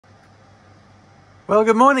Well,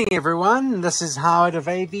 good morning, everyone. This is Howard of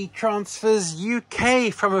AV Transfers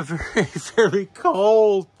UK from a very, very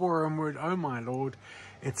cold Bournemouth. Oh, my Lord,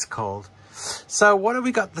 it's cold. So what have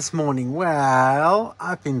we got this morning? Well,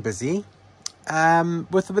 I've been busy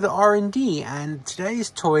with a bit of R&D, and today's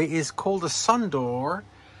toy is called a Sondor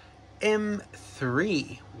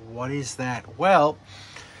M3. What is that? Well,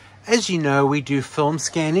 as you know, we do film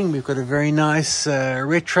scanning. We've got a very nice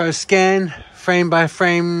retro scan, frame by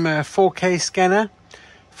frame 4K scanner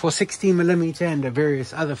for 16mm and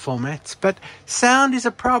various other formats. But sound is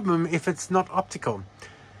a problem if it's not optical.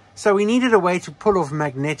 So we needed a way to pull off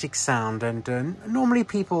magnetic sound, and normally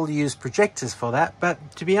people use projectors for that.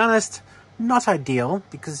 But to be honest, not ideal,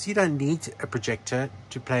 because you don't need a projector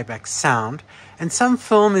to play back sound. And some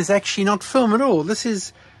film is actually not film at all. This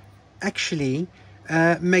is actually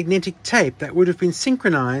magnetic tape that would have been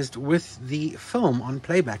synchronized with the film on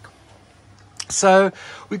playback. So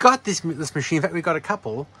we got this machine. In fact, we got a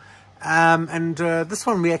couple, and this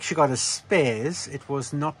one we actually got as spares. It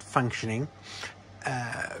was not functioning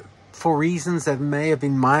for reasons that may have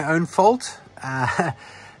been my own fault,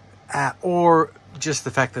 or just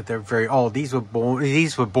the fact that they're very old. These were born.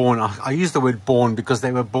 I use the word born because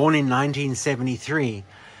they were born in 1973.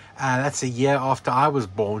 That's a year after I was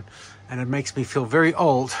born, and it makes me feel very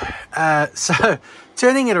old. So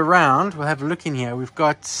turning it around, we'll have a look in here. We've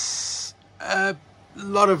got a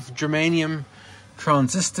lot of germanium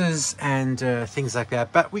transistors and things like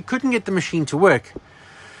that, but we couldn't get the machine to work.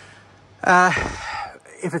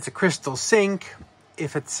 If it's a crystal sink,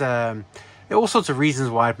 if it's there are all sorts of reasons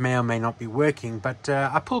why it may or may not be working, but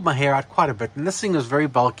I pulled my hair out quite a bit, and this thing was very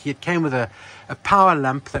bulky. It came with a power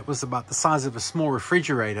lump that was about the size of a small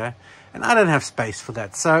refrigerator, and I don't have space for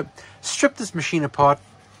that. So stripped this machine apart.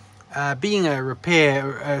 Being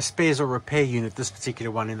a spares or repair unit, this particular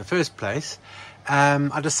one in the first place,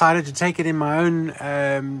 I decided to take it in my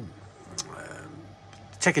own,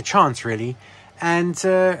 take a chance really, and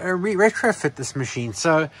retrofit this machine.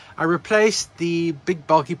 So I replaced the big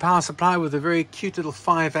bulky power supply with a very cute little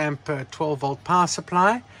 5 amp 12 volt power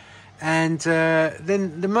supply, and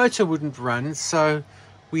then the motor wouldn't run, so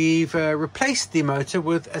we've replaced the motor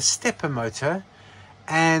with a stepper motor.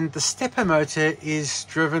 And the stepper motor is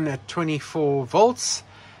driven at 24 volts,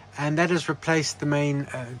 and that has replaced the main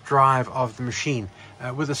drive of the machine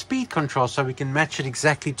with a speed control, so we can match it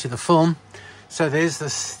exactly to the film. So there's the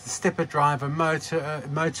stepper driver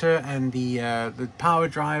motor and the power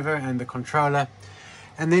driver and the controller.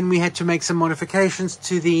 And then we had to make some modifications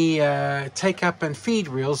to the take up and feed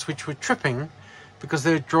reels, which were tripping because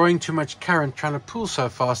they were drawing too much current trying to pull so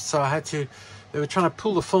fast. So they were trying to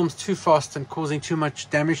pull the films too fast and causing too much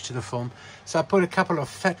damage to the film. So I put a couple of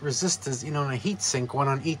fat resistors in on a heat sink, one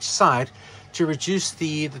on each side, to reduce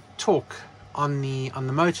the torque on the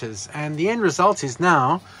motors. And the end result is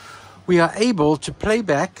now we are able to play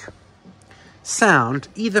back sound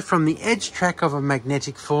either from the edge track of a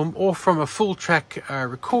magnetic film or from a full track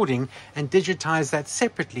recording, and digitize that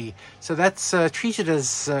separately. So that's treated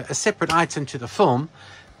as a separate item to the film.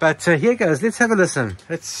 But here goes. Let's have a listen.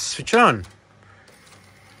 Let's switch it on.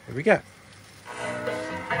 Here we go.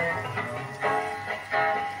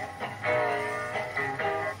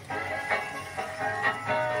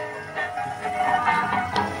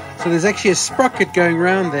 So there's actually a sprocket going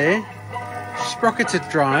around there, sprocketed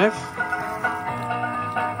drive,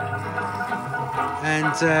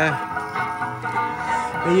 and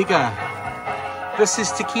there you go. This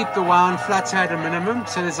is to keep the wound flat at a minimum,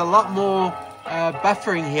 so there's a lot more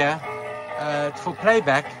buffering here for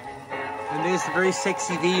playback. And there's the very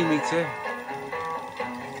sexy V meter.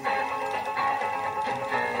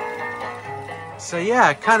 So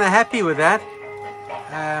yeah, kind of happy with that.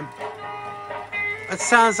 It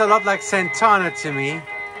sounds a lot like Santana to me.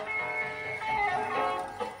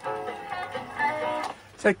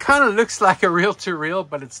 So it kind of looks like a reel-to-reel,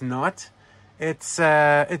 but it's not. It's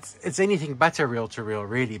anything but a reel-to-reel,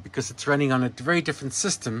 really, because it's running on a very different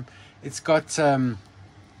system. It's got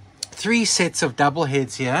 3 sets of double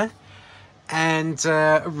heads here. And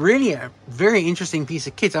really a very interesting piece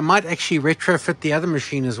of kit. I might actually retrofit the other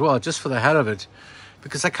machine as well, just for the hell of it,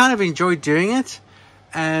 because I kind of enjoy doing it.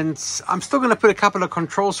 And I'm still going to put a couple of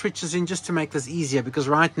control switches in just to make this easier, because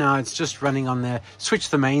right now it's just running on there. Switch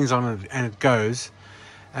the mains on and it goes.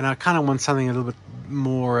 And I kind of want something a little bit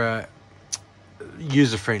more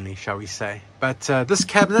user-friendly, shall we say. But this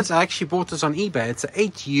cabinet, I actually bought this on eBay. It's an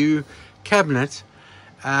 8U cabinet.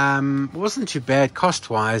 Wasn't too bad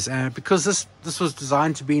cost-wise, because this was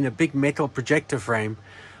designed to be in a big metal projector frame,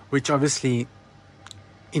 which obviously,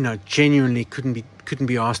 you know, genuinely couldn't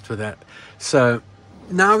be asked for that. So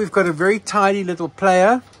now we've got a very tidy little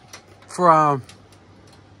player for our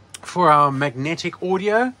for our magnetic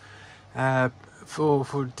audio,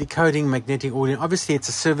 for decoding magnetic audio. Obviously, it's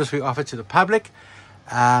a service we offer to the public.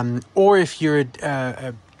 Or if you're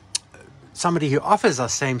somebody who offers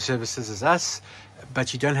us same services as us,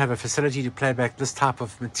 but you don't have a facility to play back this type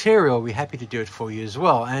of material, we're happy to do it for you as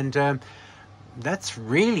well. And that's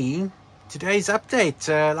really today's update.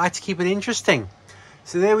 I like to keep it interesting.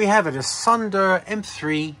 So there we have it, a Sondor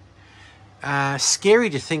M3. Scary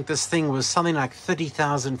to think this thing was something like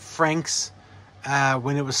 30,000 francs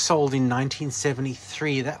when it was sold in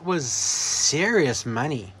 1973. That was serious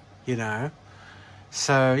money, you know.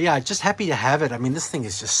 So yeah, just happy to have it. I mean, this thing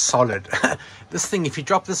is just solid. This thing, if you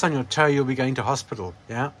drop this on your toe, you'll be going to hospital.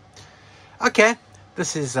 Yeah. Okay.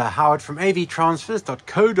 This is Howard from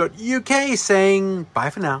avtransfers.co.uk saying bye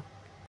for now.